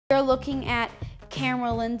You're looking at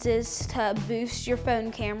camera lenses to boost your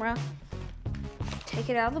phone camera. Take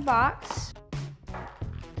it out of the box.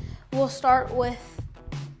 We'll start with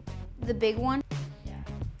the big one.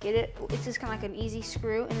 Get it, it's just kind of like an easy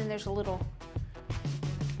screw, and then there's a little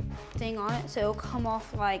thing on it, so it'll come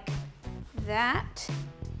off like that.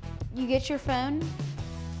 You get your phone,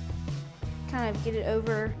 kind of get it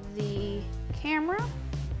over the camera.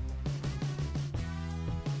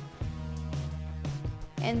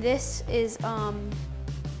 And this is, and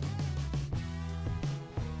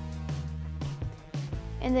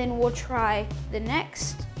then we'll try the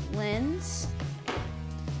next lens.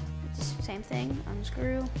 Just same thing,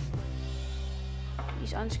 unscrew. You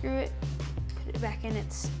just unscrew it, put it back in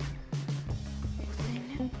its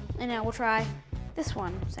thing. And now we'll try this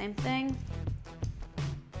one, same thing.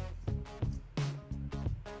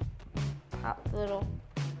 Pop the little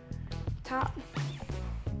top.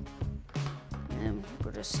 And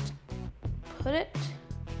we'll just put it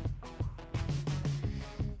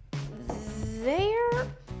there.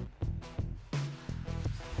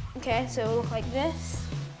 Okay, so it'll look like this.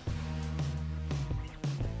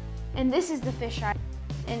 And this is the fisheye.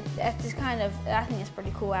 And that's just kind of, I think it's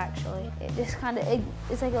pretty cool actually. It just kind of,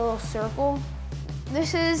 it's like a little circle.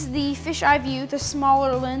 This is the fisheye view, the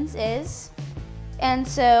smaller lens is. And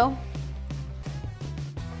so,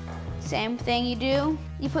 same thing you do.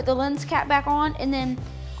 You put the lens cap back on, and then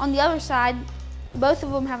on the other side, both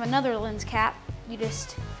of them have another lens cap. You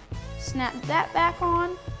just snap that back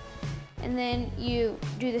on, and then you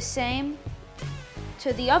do the same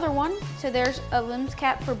to the other one. So there's a lens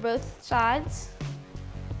cap for both sides.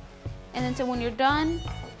 And then so when you're done,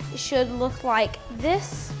 it should look like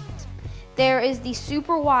this. There is the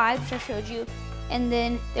super wide, which I showed you, and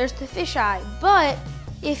then there's the fisheye. But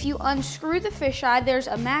if you unscrew the fisheye, there's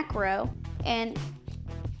a macro, and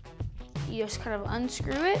you just kind of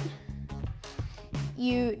unscrew it.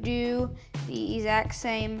 You do the exact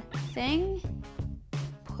same thing.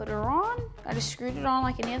 Put her on. I just screwed it on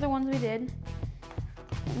like any other ones we did.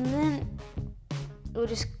 And then we'll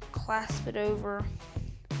just clasp it over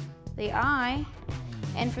the eye.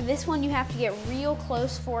 And for this one, you have to get real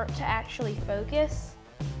close for it to actually focus.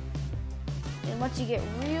 And once you get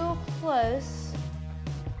real close,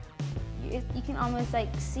 you can almost like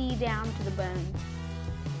see down to the bone.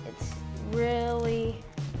 It's really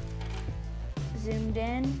zoomed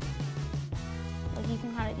in. Like you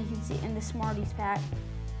can see in the Smarties pack,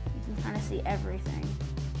 you can kind of see everything.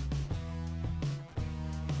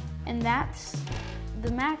 And that's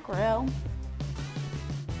the macro.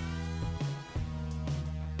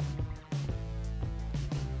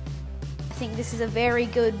 I think this is a very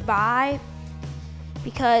good buy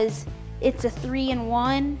because it's a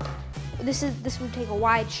 3-in-1. This would take a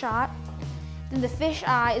wide shot. Then the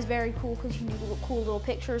fisheye is very cool because you can do cool little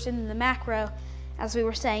pictures. And then the macro, as we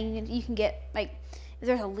were saying, you can get, like, if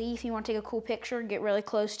there's a leaf, you want to take a cool picture, get really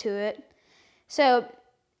close to it. So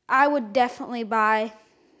I would definitely buy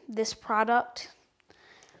this product.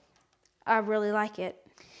 I really like it.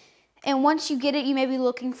 And once you get it, you may be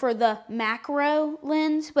looking for the macro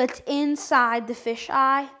lens, but it's inside the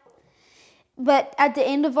fisheye. But at the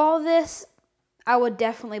end of all this, I would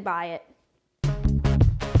definitely buy it.